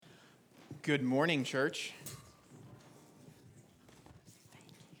Good morning, church. I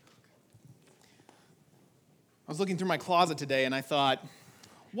was looking through my closet today and I thought,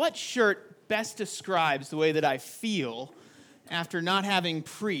 what shirt best describes the way that I feel after not having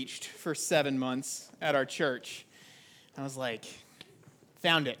preached for 7 months at our church? I was like,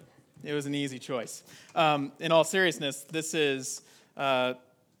 found it. It was an easy choice. In all seriousness, this is a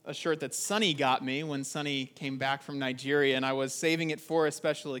shirt that Sonny got me when Sonny came back from Nigeria, and I was saving it for a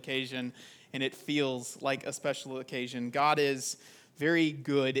special occasion, and it feels like a special occasion. God is very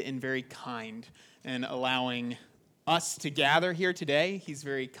good and very kind in allowing us to gather here today. He's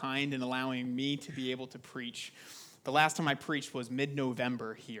very kind in allowing me to be able to preach. The last time I preached was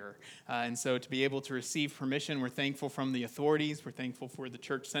mid-November here, and so to be able to receive permission, we're thankful from the authorities, we're thankful for the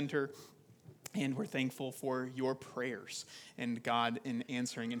church center, and we're thankful for your prayers and God in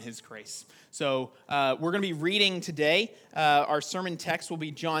answering in His grace. So we're going to be reading today. Our sermon text will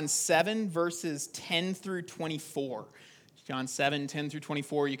be John 7, verses 10 through 24. John 7, 10 through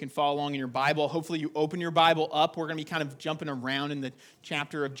 24. You can follow along in your Bible. Hopefully you open your Bible up. We're going to be kind of jumping around in the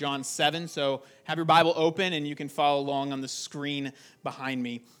chapter of John 7. So have your Bible open and you can follow along on the screen behind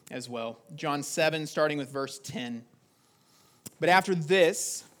me as well. John 7, starting with verse 10. But after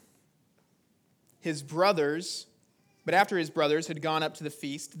his brothers had gone up to the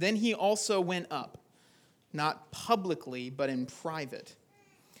feast, then he also went up, not publicly, but in private.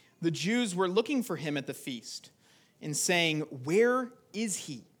 The Jews were looking for him at the feast and saying, "Where is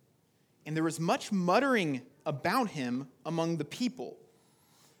he?" And there was much muttering about him among the people.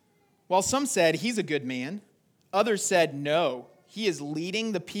 While some said, "He's a good man," others said, "No, he is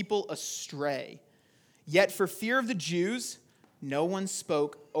leading the people astray." Yet for fear of the Jews, no one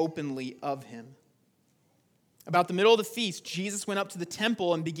spoke openly of him. About the middle of the feast, Jesus went up to the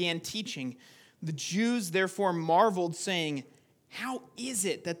temple and began teaching. The Jews therefore marveled, saying, "How is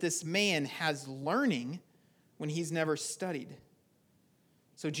it that this man has learning when he's never studied?"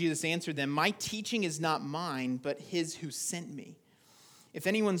 So Jesus answered them, "My teaching is not mine, but his who sent me. If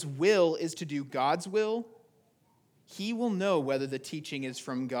anyone's will is to do God's will, he will know whether the teaching is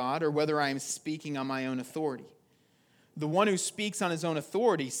from God or whether I am speaking on my own authority. The one who speaks on his own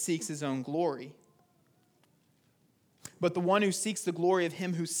authority seeks his own glory. But the one who seeks the glory of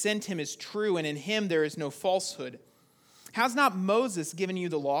him who sent him is true, and in him there is no falsehood. Has not Moses given you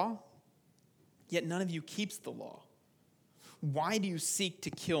the law? Yet none of you keeps the law. Why do you seek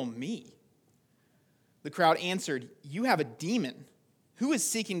to kill me?" The crowd answered, "You have a demon. Who is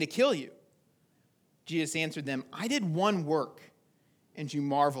seeking to kill you?" Jesus answered them, "I did one work, and you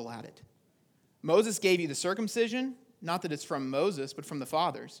marvel at it. Moses gave you the circumcision, not that it's from Moses, but from the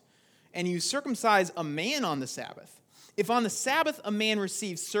fathers. And you circumcise a man on the Sabbath. If on the Sabbath a man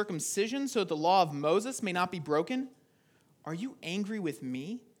receives circumcision so that the law of Moses may not be broken, are you angry with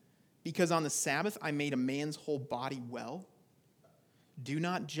me because on the Sabbath I made a man's whole body well? Do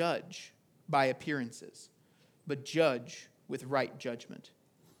not judge by appearances, but judge with right judgment."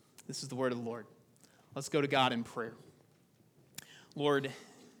 This is the word of the Lord. Let's go to God in prayer. Lord,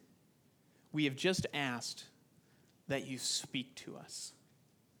 we have just asked that you speak to us.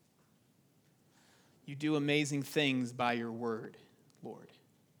 You do amazing things by your word, Lord.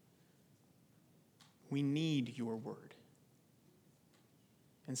 We need your word.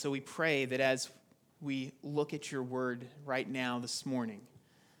 And so we pray that as we look at your word right now this morning,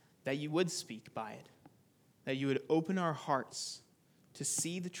 that you would speak by it, that you would open our hearts to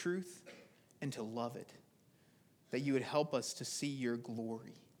see the truth and to love it, that you would help us to see your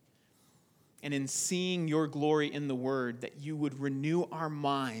glory. And in seeing your glory in the word, that you would renew our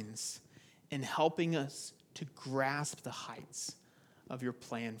minds in helping us to grasp the heights of your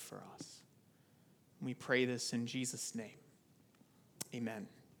plan for us. We pray this in Jesus' name. Amen.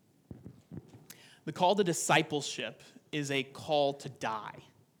 The call to discipleship is a call to die.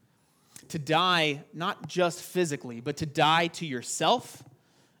 To die not just physically, but to die to yourself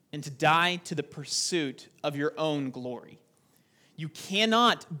and to die to the pursuit of your own glory. You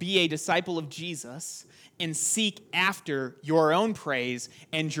cannot be a disciple of Jesus and seek after your own praise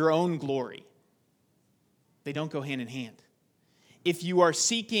and your own glory. They don't go hand in hand. If you are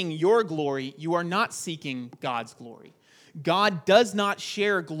seeking your glory, you are not seeking God's glory. God does not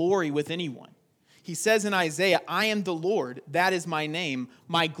share glory with anyone. He says in Isaiah, "I am the Lord, that is my name.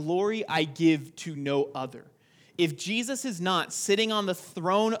 My glory I give to no other." If Jesus is not sitting on the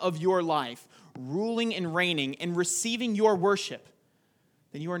throne of your life, ruling and reigning and receiving your worship,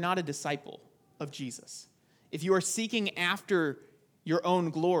 then you are not a disciple of Jesus. If you are seeking after your own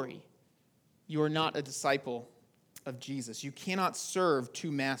glory, you are not a disciple of Jesus. You cannot serve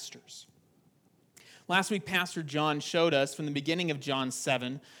two masters. Last week, Pastor John showed us from the beginning of John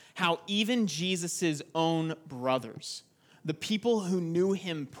 7 how even Jesus' own brothers, the people who knew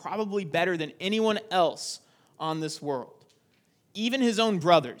him probably better than anyone else on this world, even his own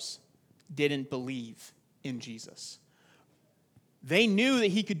brothers didn't believe in Jesus. They knew that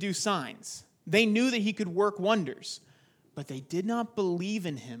he could do signs. They knew that he could work wonders, but they did not believe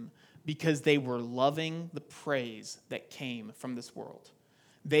in him because they were loving the praise that came from this world.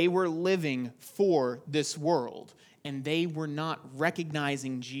 They were living for this world, and they were not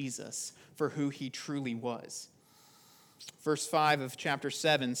recognizing Jesus for who he truly was. Verse 5 of chapter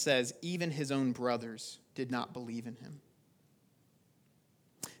 7 says, even his own brothers did not believe in him.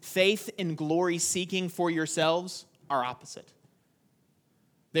 Faith and glory seeking for yourselves are opposite.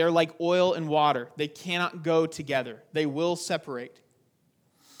 They are like oil and water. They cannot go together. They will separate.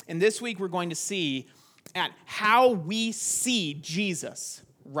 And this week we're going to see at how we see Jesus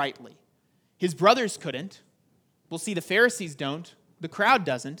rightly. His brothers couldn't. We'll see the Pharisees don't. The crowd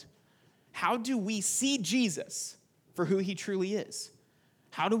doesn't. How do we see Jesus for who he truly is?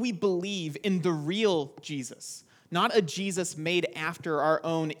 How do we believe in the real Jesus? Not a Jesus made after our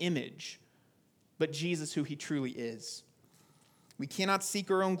own image, but Jesus who he truly is. We cannot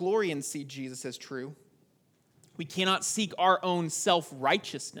seek our own glory and see Jesus as true. We cannot seek our own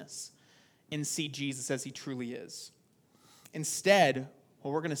self-righteousness and see Jesus as he truly is. Instead,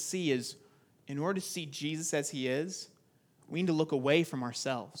 what we're going to see is, in order to see Jesus as he is, we need to look away from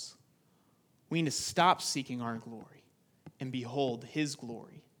ourselves. We need to stop seeking our glory and behold his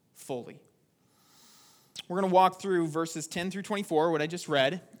glory fully. We're going to walk through verses 10 through 24, what I just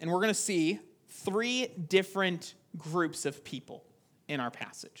read, and we're going to see three different groups of people in our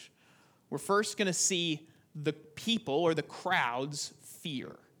passage. We're first going to see the people or the crowd's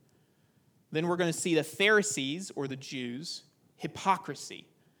fear. Then we're going to see the Pharisees or the Jews' hypocrisy.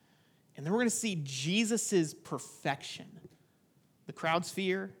 And then we're going to see Jesus' perfection. The crowd's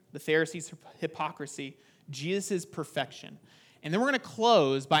fear, the Pharisees' hypocrisy, Jesus' perfection. And then we're going to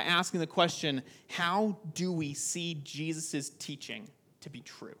close by asking the question, how do we see Jesus' teaching to be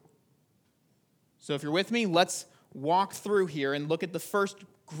true? So if you're with me, let's walk through here and look at the first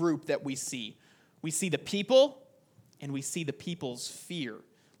group that we see. We see the people, and we see the people's fear.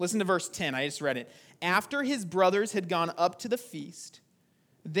 Listen to verse 10. I just read it. After his brothers had gone up to the feast,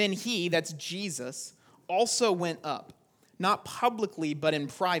 then he, that's Jesus, also went up, not publicly, but in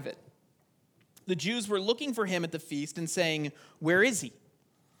private. The Jews were looking for him at the feast and saying, where is he?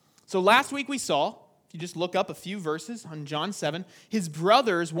 So last week we saw, if you just look up a few verses on John 7, his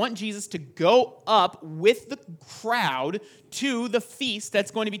brothers want Jesus to go up with the crowd to the feast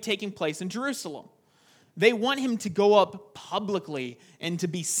that's going to be taking place in Jerusalem. They want him to go up publicly and to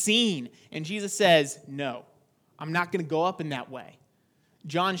be seen. And Jesus says, no, I'm not going to go up in that way.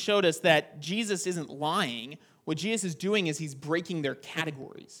 John showed us that Jesus isn't lying. What Jesus is doing is he's breaking their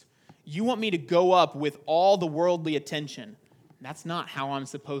categories. You want me to go up with all the worldly attention. That's not how I'm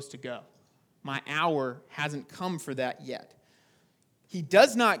supposed to go. My hour hasn't come for that yet. He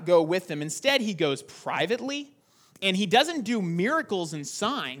does not go with them. Instead, he goes privately, and he doesn't do miracles and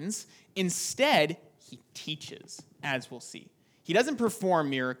signs. Instead, he teaches, as we'll see. He doesn't perform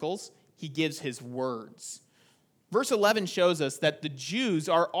miracles. He gives his words. Verse 11 shows us that the Jews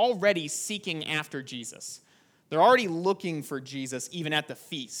are already seeking after Jesus. They're already looking for Jesus even at the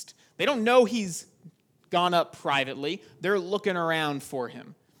feast. They don't know he's gone up privately. They're looking around for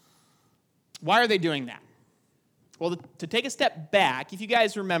him. Why are they doing that? Well, to take a step back, if you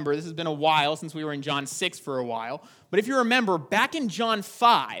guys remember, this has been a while since we were in John 6 for a while, but if you remember, back in John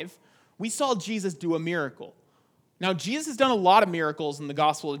 5, we saw Jesus do a miracle. Now, Jesus has done a lot of miracles in the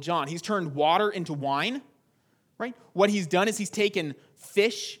Gospel of John. He's turned water into wine, right? What he's done is he's taken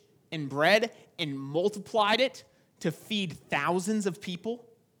fish and bread and multiplied it to feed thousands of people.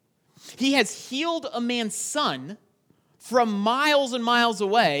 He has healed a man's son from miles and miles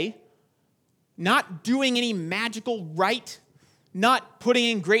away, not doing any magical rite, not putting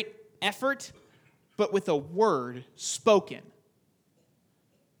in great effort, but with a word spoken.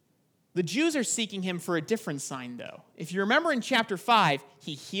 The Jews are seeking him for a different sign, though. If you remember in chapter 5,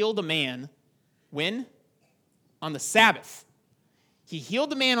 he healed a man, when? On the Sabbath. He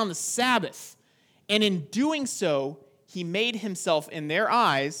healed a man on the Sabbath, and in doing so, he made himself, in their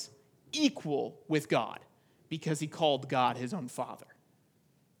eyes, equal with God, because he called God his own Father.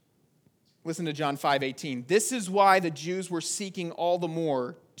 Listen to John 5:18. This is why the Jews were seeking all the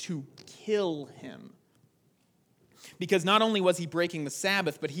more to kill him. Because not only was he breaking the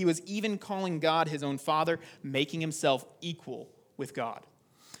Sabbath, but he was even calling God his own Father, making himself equal with God.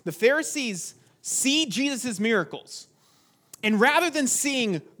 The Pharisees see Jesus' miracles, and rather than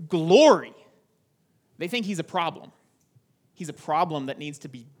seeing glory, They think he's a problem. He's a problem that needs to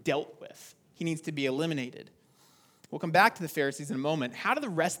be dealt with. He needs to be eliminated. We'll come back to the Pharisees in a moment. How do the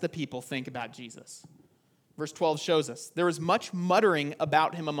rest of the people think about Jesus? Verse 12 shows us, there was much muttering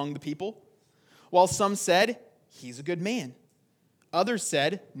about him among the people, while some said, he's a good man. Others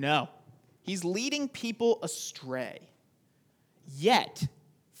said, no, he's leading people astray. Yet,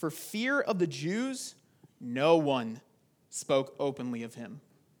 for fear of the Jews, no one spoke openly of him.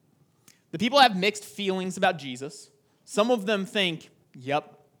 The people have mixed feelings about Jesus. Some of them think,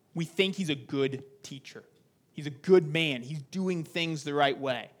 yep, we think he's a good teacher. He's a good man. He's doing things the right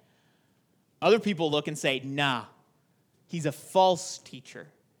way. Other people look and say, nah, he's a false teacher.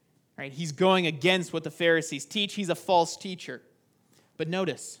 Right? He's going against what the Pharisees teach. He's a false teacher. But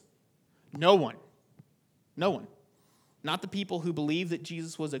notice, no one, not the people who believe that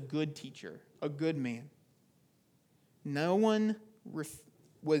Jesus was a good teacher, a good man. No one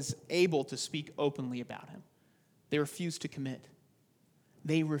was able to speak openly about him. They refused to commit.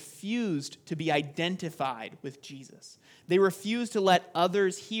 They refused to be identified with Jesus. They refused to let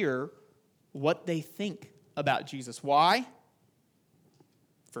others hear what they think about Jesus. Why?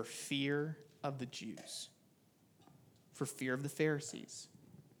 For fear of the Jews. For fear of the Pharisees.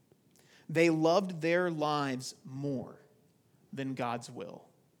 They loved their lives more than God's will.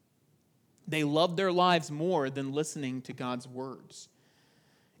 They loved their lives more than listening to God's words.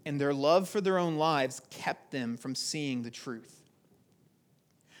 And their love for their own lives kept them from seeing the truth.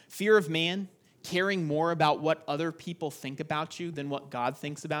 Fear of man, caring more about what other people think about you than what God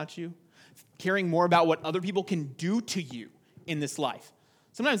thinks about you, caring more about what other people can do to you in this life.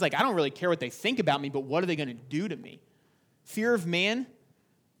 Sometimes, I don't really care what they think about me, but what are they going to do to me? Fear of man,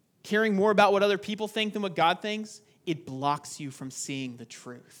 caring more about what other people think than what God thinks, it blocks you from seeing the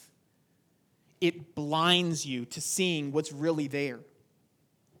truth. It blinds you to seeing what's really there.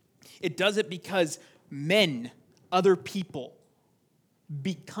 It does it because men, other people,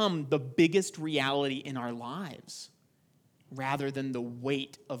 become the biggest reality in our lives rather than the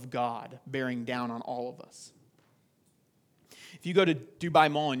weight of God bearing down on all of us. If you go to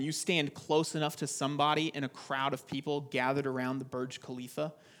Dubai Mall and you stand close enough to somebody in a crowd of people gathered around the Burj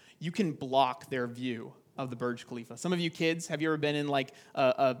Khalifa, you can block their view of the Burj Khalifa. Some of you kids, have you ever been in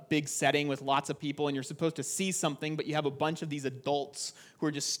a big setting with lots of people and you're supposed to see something, but you have a bunch of these adults who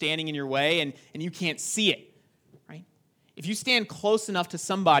are just standing in your way and you can't see it, right? If you stand close enough to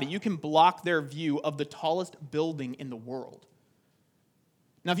somebody, you can block their view of the tallest building in the world.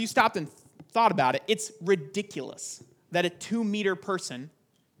 Now, if you stopped and thought about it, it's ridiculous that a 2-meter person,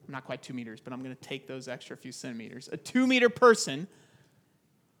 not quite 2 meters, but I'm going to take those extra few centimeters, a 2-meter person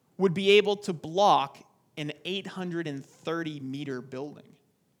would be able to block an 830-meter building.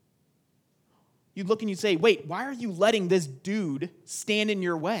 You'd look and you'd say, wait, why are you letting this dude stand in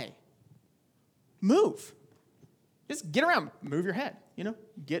your way? Move. Just get around. Move your head,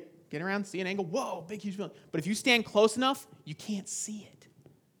 Get around, see an angle. Whoa, big, huge building. But if you stand close enough, you can't see it.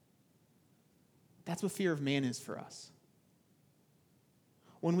 That's what fear of man is for us.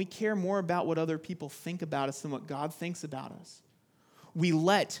 When we care more about what other people think about us than what God thinks about us, we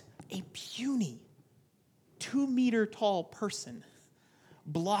let a puny 2-meter tall person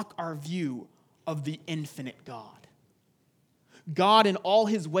block our view of the infinite God. God in all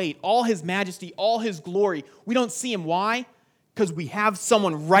his weight, all his majesty, all his glory. We don't see him. Why? Because we have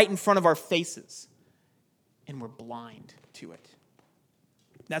someone right in front of our faces and we're blind to it.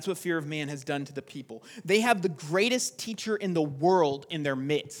 That's what fear of man has done to the people. They have the greatest teacher in the world in their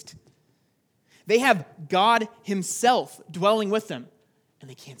midst. They have God himself dwelling with them, and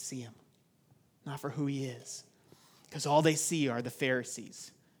they can't see him. Not for who he is. Because all they see are the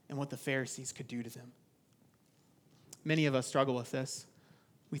Pharisees and what the Pharisees could do to them. Many of us struggle with this.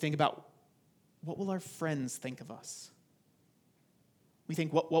 We think about, what will our friends think of us? We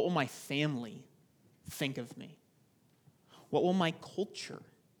think, what will my family think of me? What will my culture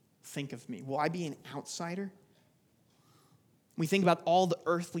think of me? Will I be an outsider? We think about all the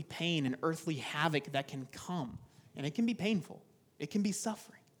earthly pain and earthly havoc that can come. And it can be painful. It can be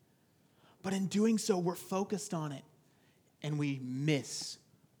suffering. But in doing so, we're focused on it. And we miss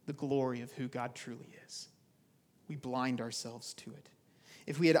the glory of who God truly is. We blind ourselves to it.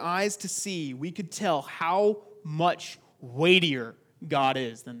 If we had eyes to see, we could tell how much weightier God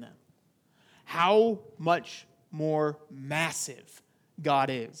is than them. How much more massive God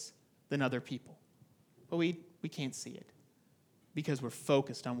is than other people. But we can't see it because we're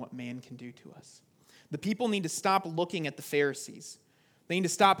focused on what man can do to us. The people need to stop looking at the Pharisees. They need to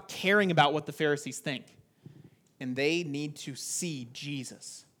stop caring about what the Pharisees think. And they need to see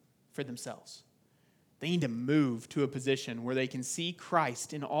Jesus for themselves. They need to move to a position where they can see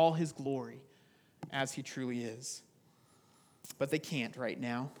Christ in all his glory as he truly is. But they can't right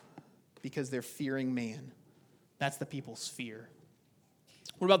now because they're fearing man. That's the people's fear.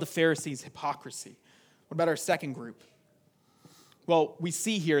 What about the Pharisees' hypocrisy? What about our second group? Well, we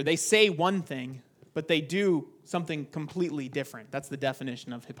see here they say one thing, but they do something completely different. That's the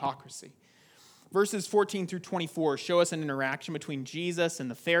definition of hypocrisy. Verses 14 through 24 show us an interaction between Jesus and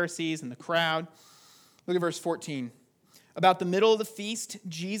the Pharisees and the crowd. Look at verse 14. About the middle of the feast,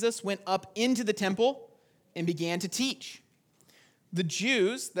 Jesus went up into the temple and began to teach. The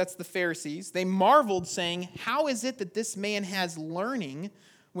Jews, that's the Pharisees, they marveled, saying, "How is it that this man has learning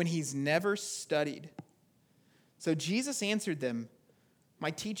when he's never studied?" So Jesus answered them, "My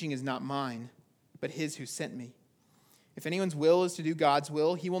teaching is not mine, but his who sent me. If anyone's will is to do God's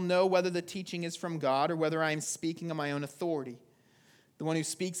will, he will know whether the teaching is from God or whether I am speaking on my own authority. The one who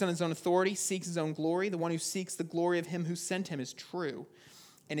speaks on his own authority seeks his own glory. The one who seeks the glory of him who sent him is true,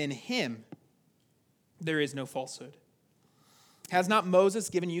 and in him there is no falsehood. Has not Moses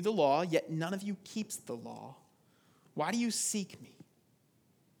given you the law, yet none of you keeps the law? Why do you seek me?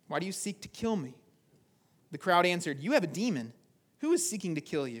 Why do you seek to kill me?" The crowd answered, "You have a demon. Who is seeking to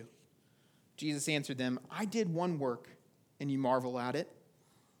kill you?" Jesus answered them, "I did one work, and you marvel at it.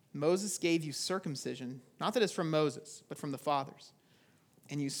 Moses gave you circumcision, not that it's from Moses, but from the fathers.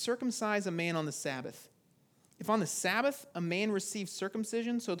 And you circumcise a man on the Sabbath. If on the Sabbath a man receives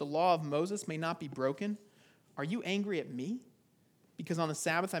circumcision so the law of Moses may not be broken, are you angry at me? Because on the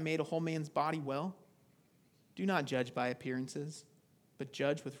Sabbath I made a whole man's body well? Do not judge by appearances, but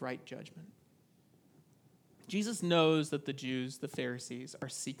judge with right judgment." Jesus knows that the Jews, the Pharisees, are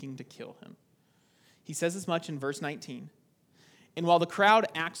seeking to kill him. He says as much in verse 19. And while the crowd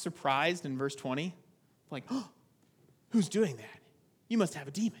acts surprised in verse 20, like, "Oh, who's doing that? You must have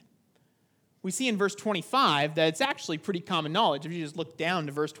a demon." We see in verse 25 that it's actually pretty common knowledge. If you just look down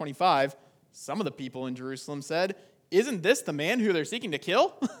to verse 25, some of the people in Jerusalem said, "Isn't this the man who they're seeking to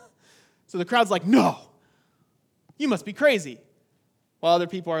kill?" So the crowd's like, "No, you must be crazy." While other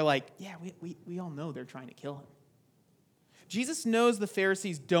people are like, "Yeah, we all know they're trying to kill him." Jesus knows the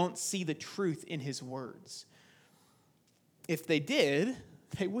Pharisees don't see the truth in his words. If they did,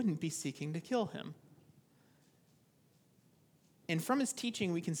 they wouldn't be seeking to kill him. And from his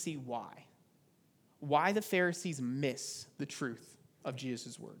teaching, we can see why. Why the Pharisees miss the truth of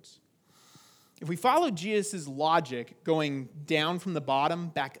Jesus' words. If we follow Jesus' logic going down from the bottom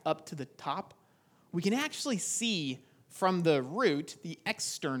back up to the top, we can actually see from the root, the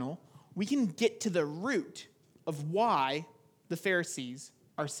external, we can get to the root of why the Pharisees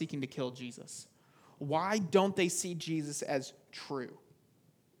are seeking to kill Jesus. Why don't they see Jesus as true?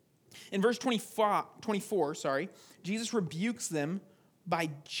 In verse 24, Jesus rebukes them by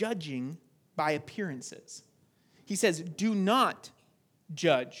judging by appearances. He says, "Do not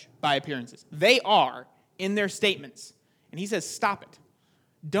judge by appearances." They are in their statements. And he says, stop it.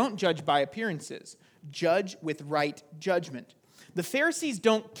 Don't judge by appearances. Judge with right judgment. The Pharisees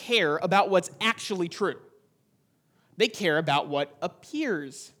don't care about what's actually true. They care about what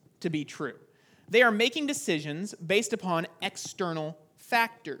appears to be true. They are making decisions based upon external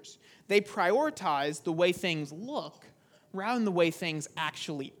factors. They prioritize the way things look rather than the way things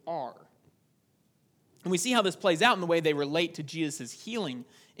actually are. And we see how this plays out in the way they relate to Jesus' healing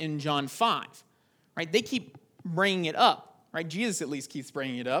in John 5. Right? They keep bringing it up. Right? Jesus at least keeps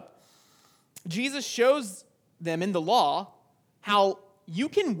bringing it up. Jesus shows them in the law how you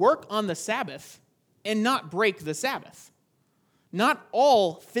can work on the Sabbath and not break the Sabbath. Not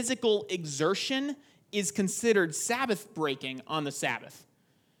all physical exertion is considered Sabbath breaking on the Sabbath.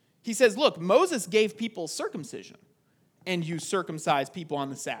 He says, look, Moses gave people circumcision, and you circumcise people on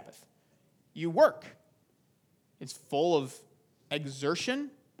the Sabbath. You work. It's full of exertion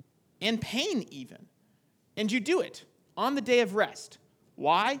and pain even. And you do it on the day of rest.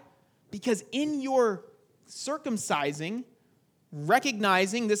 Why? Because in your circumcising,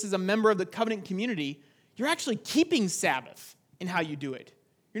 recognizing this is a member of the covenant community, you're actually keeping Sabbath in how you do it.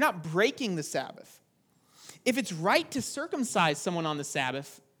 You're not breaking the Sabbath. If it's right to circumcise someone on the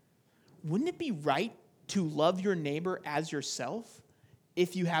Sabbath, wouldn't it be right to love your neighbor as yourself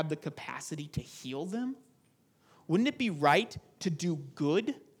if you have the capacity to heal them? Wouldn't it be right to do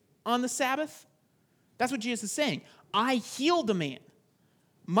good on the Sabbath? That's what Jesus is saying. I healed a man.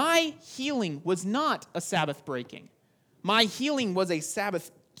 My healing was not a Sabbath breaking. My healing was a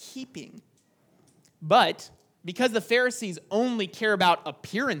Sabbath keeping. But because the Pharisees only care about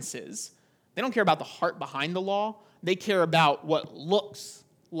appearances, they don't care about the heart behind the law. They care about what looks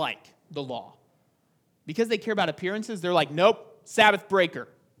like the law. Because they care about appearances, they're like, nope, Sabbath breaker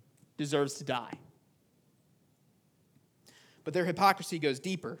deserves to die. But their hypocrisy goes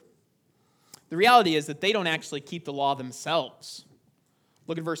deeper. The reality is that they don't actually keep the law themselves.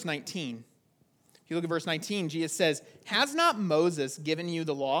 Look at verse 19. If you look at verse 19, Jesus says, "Has not Moses given you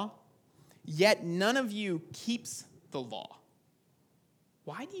the law? Yet none of you keeps the law.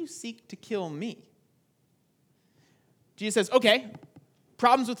 Why do you seek to kill me?" Jesus says, okay,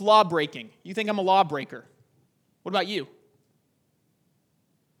 problems with law breaking. You think I'm a lawbreaker. What about you?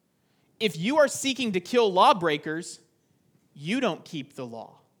 If you are seeking to kill lawbreakers, you don't keep the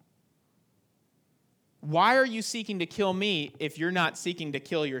law. Why are you seeking to kill me if you're not seeking to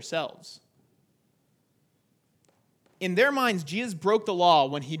kill yourselves? In their minds, Jesus broke the law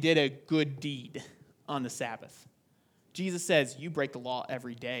when he did a good deed on the Sabbath. Jesus says, you break the law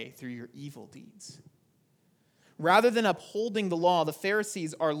every day through your evil deeds. Rather than upholding the law, the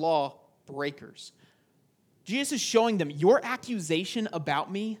Pharisees are law breakers. Jesus is showing them, your accusation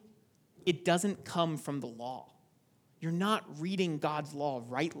about me, it doesn't come from the law. You're not reading God's law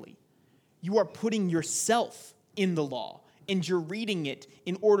rightly. You are putting yourself in the law, and you're reading it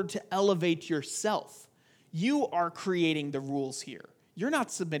in order to elevate yourself. You are creating the rules here. You're not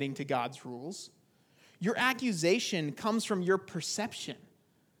submitting to God's rules. Your accusation comes from your perception.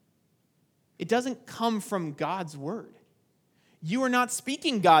 It doesn't come from God's word. You are not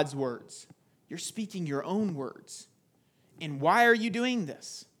speaking God's words. You're speaking your own words. And why are you doing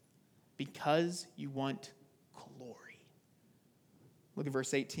this? Because you want glory. Look at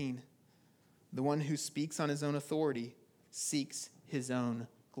verse 18. The one who speaks on his own authority seeks his own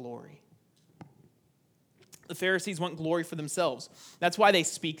glory. The Pharisees want glory for themselves. That's why they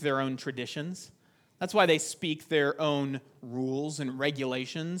speak their own traditions. That's why they speak their own rules and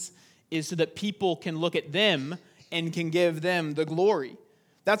regulations, is so that people can look at them and can give them the glory.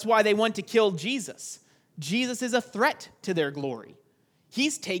 That's why they want to kill Jesus. Jesus is a threat to their glory.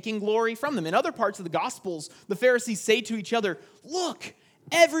 He's taking glory from them. In other parts of the Gospels, the Pharisees say to each other, look,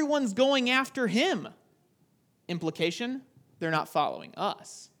 everyone's going after him. Implication, they're not following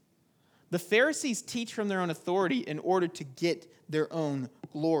us. The Pharisees teach from their own authority in order to get their own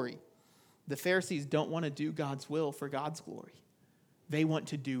glory. The Pharisees don't want to do God's will for God's glory. They want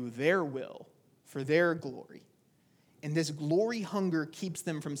to do their will for their glory. And this glory hunger keeps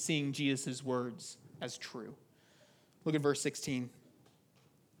them from seeing Jesus' words as true. Look at verse 16.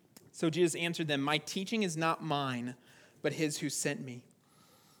 So Jesus answered them, my teaching is not mine, but his who sent me.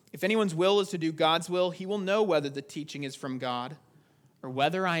 If anyone's will is to do God's will, he will know whether the teaching is from God or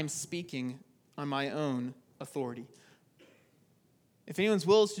whether I am speaking on my own authority. If anyone's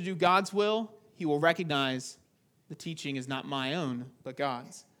will is to do God's will, he will recognize the teaching is not my own, but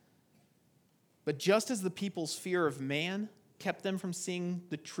God's. But just as the people's fear of man kept them from seeing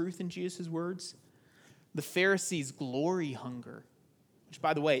the truth in Jesus' words, the Pharisees' glory hunger, which,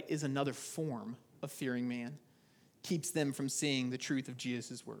 by the way, is another form of fearing man, keeps them from seeing the truth of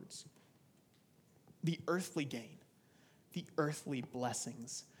Jesus' words. The earthly gain, the earthly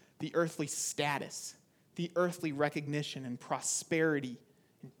blessings, the earthly status, the earthly recognition and prosperity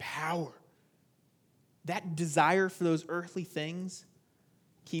and power, that desire for those earthly things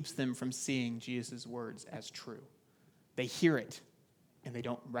keeps them from seeing Jesus' words as true. They hear it, and they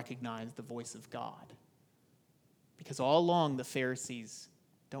don't recognize the voice of God. Because all along, the Pharisees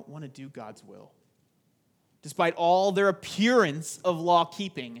don't want to do God's will. Despite all their appearance of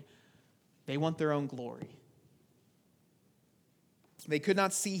law-keeping, they want their own glory. They could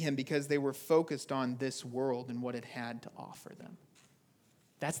not see him because they were focused on this world and what it had to offer them.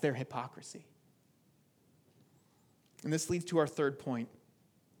 That's their hypocrisy. And this leads to our third point.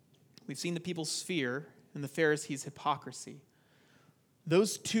 We've seen the people's fear and the Pharisees' hypocrisy.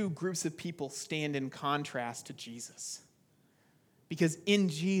 Those two groups of people stand in contrast to Jesus. Because in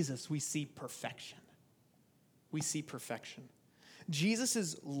Jesus, we see perfection. We see perfection. Jesus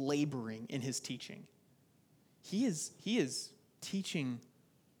is laboring in his teaching. He is teaching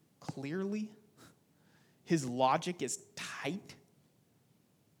clearly. His logic is tight.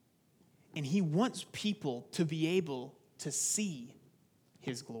 And he wants people to be able to see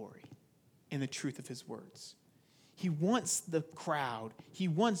his glory in the truth of his words. He wants the crowd, he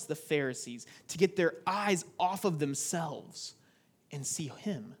wants the Pharisees to get their eyes off of themselves and see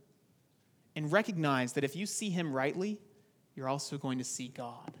him. And recognize that if you see him rightly, you're also going to see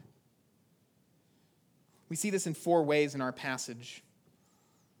God. We see this in 4 ways in our passage.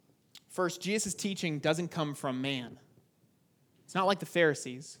 First, Jesus' teaching doesn't come from man. It's not like the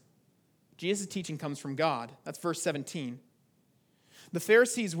Pharisees. Jesus' teaching comes from God. That's verse 17. The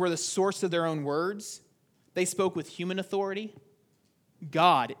Pharisees were the source of their own words. They spoke with human authority.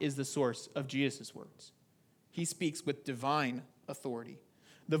 God is the source of Jesus' words. He speaks with divine authority.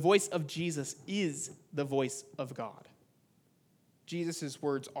 The voice of Jesus is the voice of God. Jesus'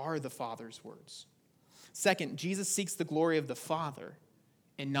 words are the Father's words. Second, Jesus seeks the glory of the Father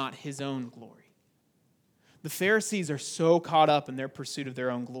and not his own glory. The Pharisees are so caught up in their pursuit of their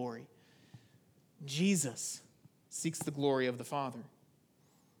own glory. Jesus seeks the glory of the Father.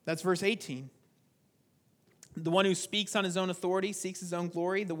 That's verse 18. The one who speaks on his own authority seeks his own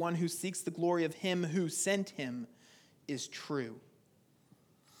glory. The one who seeks the glory of him who sent him is true.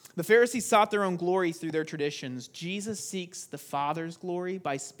 The Pharisees sought their own glory through their traditions. Jesus seeks the Father's glory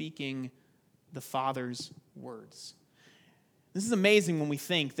by speaking the Father's words. This is amazing when we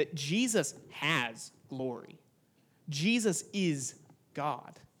think that Jesus has glory. Jesus is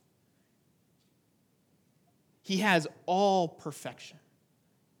God. He has all perfection.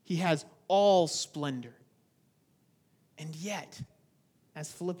 He has all splendor. And yet,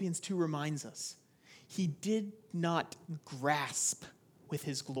 as Philippians 2 reminds us, he did not grasp with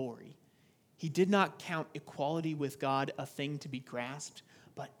his glory. He did not count equality with God a thing to be grasped,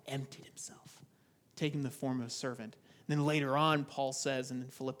 but emptied himself, taking the form of a servant. And then later on, Paul says in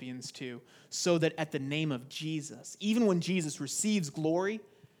Philippians 2, so that at the name of Jesus, even when Jesus receives glory,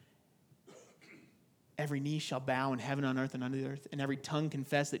 every knee shall bow in heaven, on earth, and under the earth, and every tongue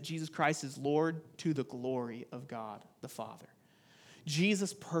confess that Jesus Christ is Lord, to the glory of God the Father.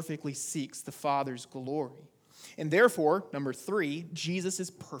 Jesus perfectly seeks the Father's glory. And therefore, number 3, Jesus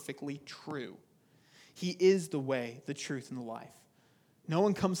is perfectly true. He is the way, the truth, and the life. No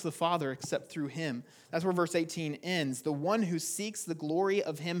one comes to the Father except through him. That's where verse 18 ends. The one who seeks the glory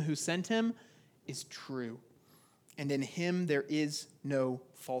of him who sent him is true, and in him there is no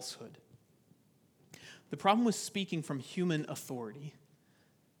falsehood. The problem with speaking from human authority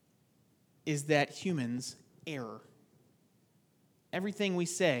is that humans err. Everything we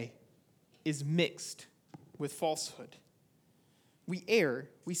say is mixed with falsehood. We err,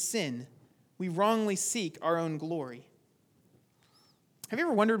 we sin, we wrongly seek our own glory. Have you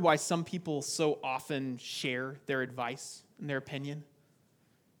ever wondered why some people so often share their advice and their opinion?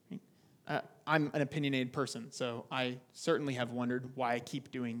 I'm an opinionated person, so I certainly have wondered why I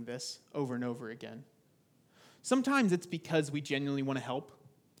keep doing this over and over again. Sometimes it's because we genuinely want to help,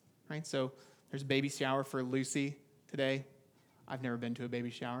 right? So there's a baby shower for Lucy today. I've never been to a baby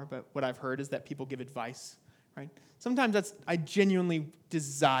shower, but what I've heard is that people give advice, right? Sometimes I genuinely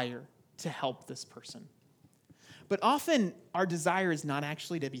desire to help this person. But often our desire is not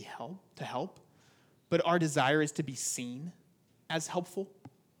actually to help, but our desire is to be seen as helpful.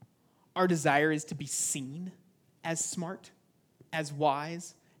 Our desire is to be seen as smart, as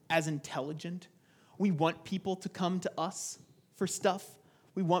wise, as intelligent. We want people to come to us for stuff.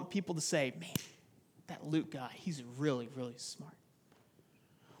 We want people to say, man, that Luke guy, he's really, really smart.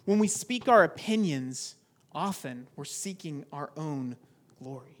 When we speak our opinions, often we're seeking our own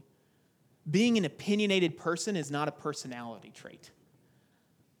glory. Being an opinionated person is not a personality trait.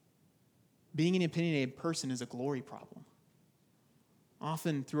 Being an opinionated person is a glory problem.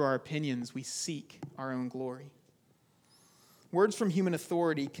 Often through our opinions, we seek our own glory. Words from human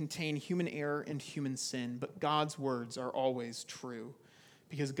authority contain human error and human sin, but God's words are always true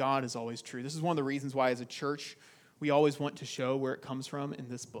because God is always true. This is one of the reasons why as a church, we always want to show where it comes from in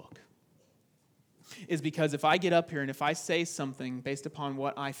this book. Is because if I get up here and if I say something based upon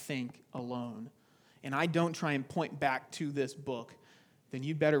what I think alone, and I don't try and point back to this book, then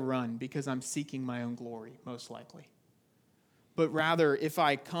you better run because I'm seeking my own glory, most likely. But rather, if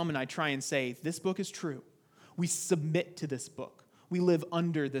I come and I try and say, this book is true, we submit to this book. We live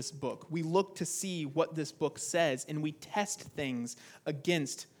under this book. We look to see what this book says, and we test things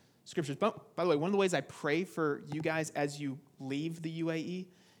against scriptures. But, by the way, one of the ways I pray for you guys as you leave the UAE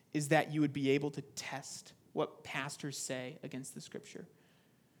is that you would be able to test what pastors say against the scripture.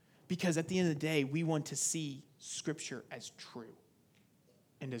 Because at the end of the day, we want to see scripture as true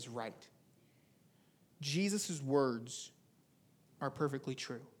and as right. Jesus' words are perfectly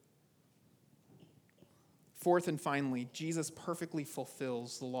true. Fourth and finally, Jesus perfectly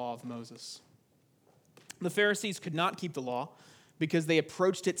fulfills the law of Moses. The Pharisees could not keep the law because they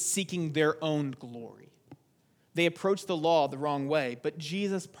approached it seeking their own glory. They approached the law the wrong way, but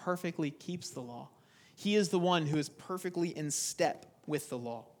Jesus perfectly keeps the law. He is the one who is perfectly in step with the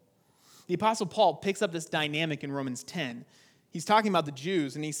law. The Apostle Paul picks up this dynamic in Romans 10. He's talking about the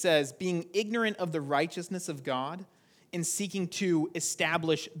Jews, and he says, being ignorant of the righteousness of God and seeking to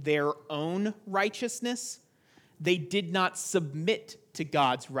establish their own righteousness, they did not submit to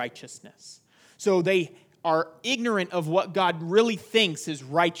God's righteousness. So they are ignorant of what God really thinks is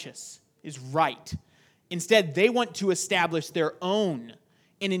righteous, is right. Instead, they want to establish their own.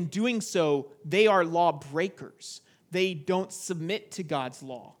 And in doing so, they are lawbreakers. They don't submit to God's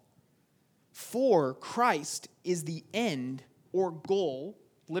law. For Christ is the end or goal.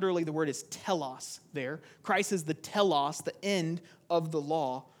 Literally, the word is telos there. Christ is the telos, the end of the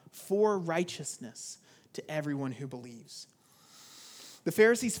law, for righteousness to everyone who believes. The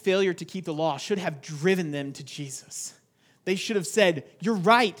Pharisees' failure to keep the law should have driven them to Jesus. They should have said, "You're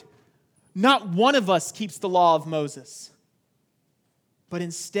right. Not one of us keeps the law of Moses." But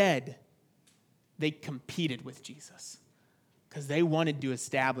instead, they competed with Jesus because they wanted to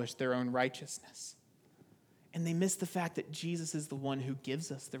establish their own righteousness. And they missed the fact that Jesus is the one who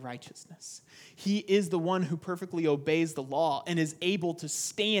gives us the righteousness. He is the one who perfectly obeys the law and is able to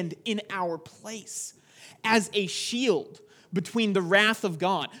stand in our place as a shield between the wrath of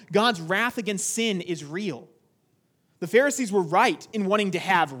God. God's wrath against sin is real. The Pharisees were right in wanting to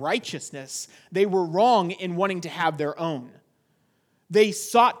have righteousness. They were wrong in wanting to have their own. They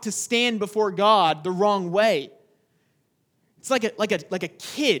sought to stand before God the wrong way. It's like a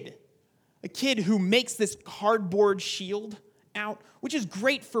kid who makes this cardboard shield out, which is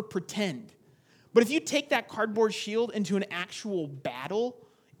great for pretend. But if you take that cardboard shield into an actual battle,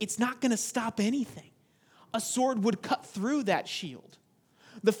 it's not going to stop anything. A sword would cut through that shield.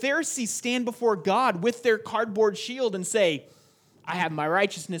 The Pharisees stand before God with their cardboard shield and say, "I have my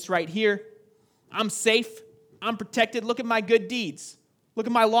righteousness right here. I'm safe. I'm protected. Look at my good deeds. Look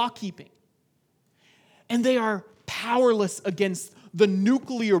at my law keeping." And they are powerless against the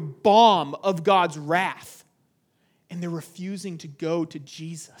nuclear bomb of God's wrath. And they're refusing to go to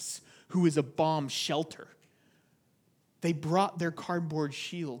Jesus, who is a bomb shelter. They brought their cardboard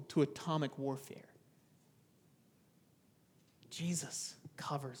shield to atomic warfare. Jesus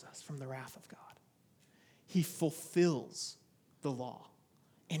covers us from the wrath of God. He fulfills the law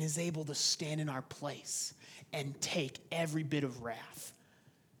and is able to stand in our place and take every bit of wrath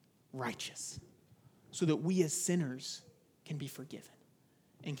righteous so that we as sinners can be forgiven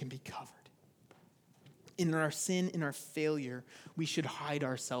and can be covered. In our sin, in our failure, we should hide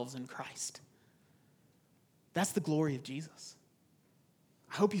ourselves in Christ. That's the glory of Jesus.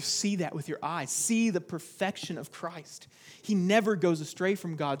 I hope you see that with your eyes. See the perfection of Christ. He never goes astray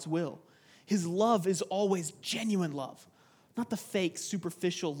from God's will. His love is always genuine love, not the fake,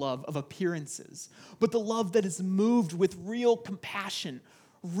 superficial love of appearances, but the love that is moved with real compassion,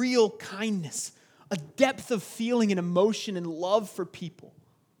 real kindness, a depth of feeling and emotion and love for people.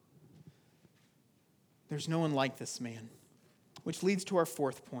 There's no one like this man, which leads to our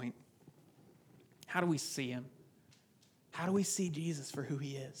fourth point. How do we see him? How do we see Jesus for who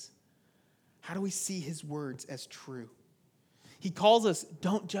he is? How do we see his words as true? He calls us,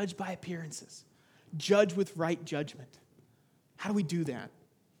 don't judge by appearances. Judge with right judgment. How do we do that?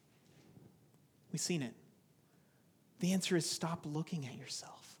 We've seen it. The answer is stop looking at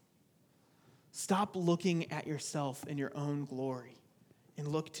yourself. Stop looking at yourself in your own glory and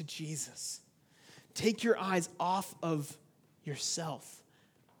look to Jesus. Take your eyes off of yourself,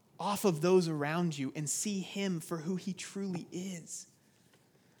 off of those around you, and see him for who he truly is.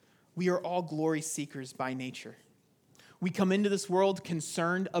 We are all glory seekers by nature. We come into this world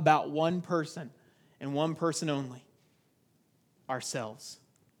concerned about one person and one person only, ourselves.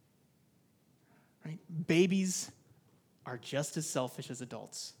 Right? Babies are just as selfish as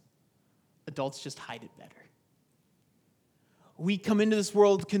adults. Adults just hide it better. We come into this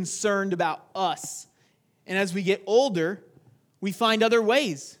world concerned about us. And as we get older, we find other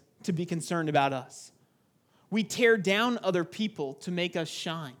ways to be concerned about us. We tear down other people to make us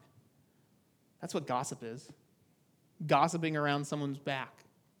shine. That's what gossip is. Gossiping around someone's back.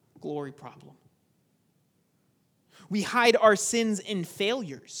 Glory problem. We hide our sins in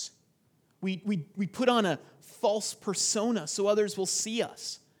failures. We put on a false persona so others will see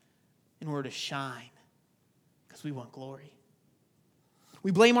us in order to shine because we want glory. We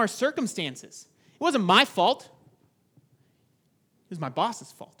blame our circumstances. It wasn't my fault. It was my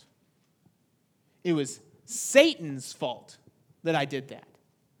boss's fault. It was Satan's fault that I did that.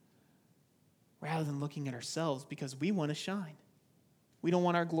 Rather than looking at ourselves because we want to shine. We don't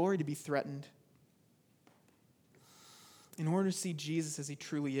want our glory to be threatened. In order to see Jesus as he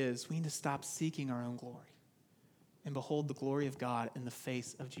truly is, we need to stop seeking our own glory and behold the glory of God in the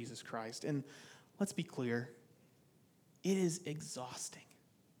face of Jesus Christ. And let's be clear, it is exhausting.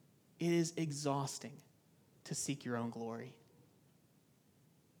 It is exhausting to seek your own glory.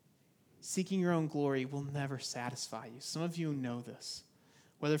 Seeking your own glory will never satisfy you. Some of you know this,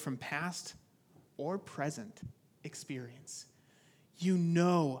 whether from past or present experience. You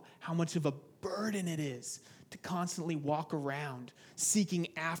know how much of a burden it is to constantly walk around seeking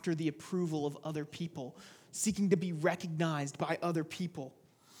after the approval of other people, seeking to be recognized by other people.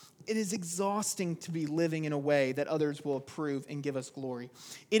 It is exhausting to be living in a way that others will approve and give us glory.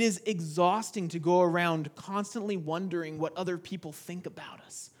 It is exhausting to go around constantly wondering what other people think about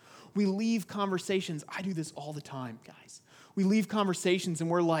us. We leave conversations. I do this all the time, guys. We leave conversations and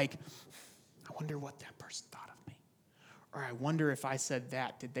we're like, I wonder what that person thought of me. Or I wonder if I said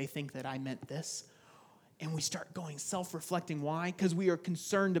that, did they think that I meant this? And we start going self-reflecting. Why? Because we are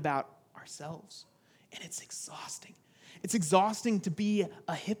concerned about ourselves. And it's exhausting. It's exhausting to be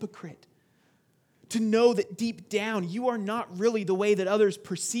a hypocrite. To know that deep down you are not really the way that others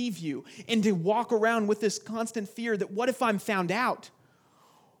perceive you. And to walk around with this constant fear that what if I'm found out?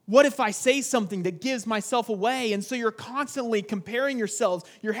 What if I say something that gives myself away? And so you're constantly comparing yourselves.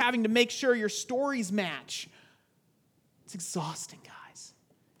 You're having to make sure your stories match. It's exhausting, guys.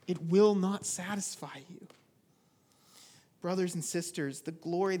 It will not satisfy you. Brothers and sisters, the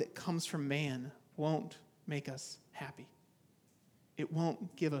glory that comes from man won't make us happy. It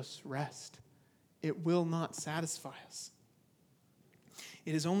won't give us rest. It will not satisfy us.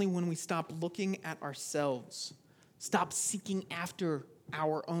 It is only when we stop looking at ourselves, stop seeking after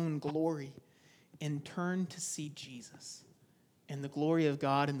our own glory, and turn to see Jesus and the glory of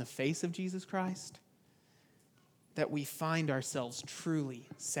God in the face of Jesus Christ, that we find ourselves truly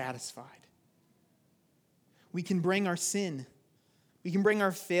satisfied. We can bring our sin, we can bring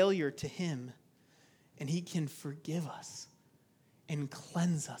our failure to Him, and He can forgive us and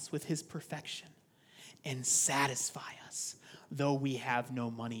cleanse us with His perfection and satisfy us, though we have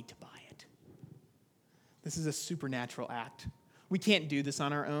no money to buy it. This is a supernatural act. We can't do this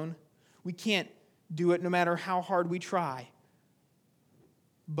on our own. We can't do it no matter how hard we try.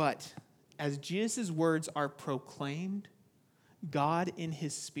 But as Jesus' words are proclaimed, God in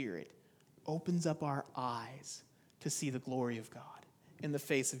His Spirit opens up our eyes to see the glory of God in the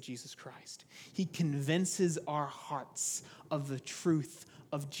face of Jesus Christ. He convinces our hearts of the truth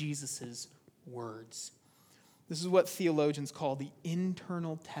of Jesus' words. This is what theologians call the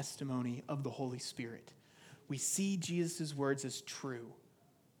internal testimony of the Holy Spirit. We see Jesus' words as true,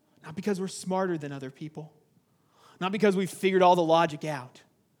 not because we're smarter than other people, not because we've figured all the logic out,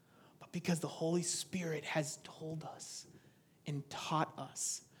 but because the Holy Spirit has told us and taught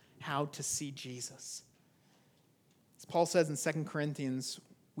us how to see Jesus. As Paul says in 2 Corinthians,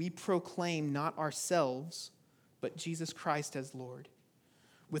 we proclaim not ourselves, but Jesus Christ as Lord,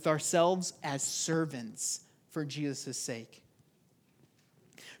 with ourselves as servants for Jesus' sake.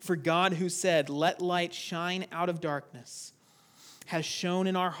 For God, who said, "Let light shine out of darkness," has shone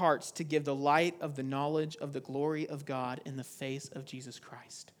in our hearts to give the light of the knowledge of the glory of God in the face of Jesus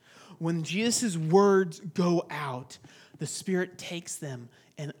Christ. When Jesus' words go out, the Spirit takes them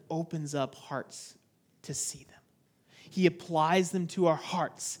and opens up hearts to see them. He applies them to our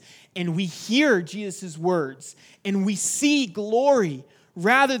hearts, and we hear Jesus' words, and we see glory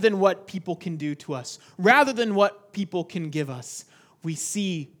rather than what people can do to us, rather than what people can give us. We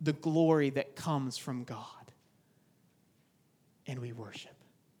see the glory that comes from God, and we worship,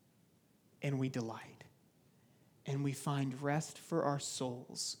 and we delight, and we find rest for our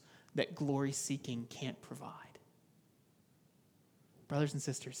souls that glory-seeking can't provide. Brothers and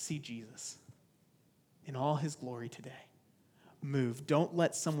sisters, see Jesus in all His glory today. Move. Don't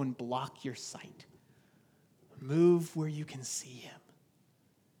let someone block your sight. Move where you can see Him,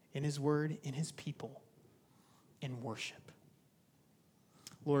 in His word, in His people, in worship.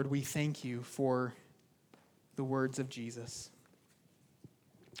 Lord, we thank You for the words of Jesus.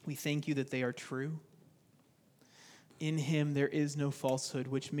 We thank You that they are true. In Him there is no falsehood,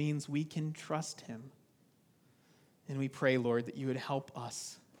 which means we can trust Him. And we pray, Lord, that You would help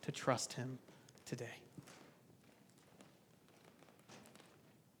us to trust Him today.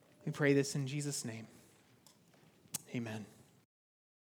 We pray this in Jesus' name. Amen.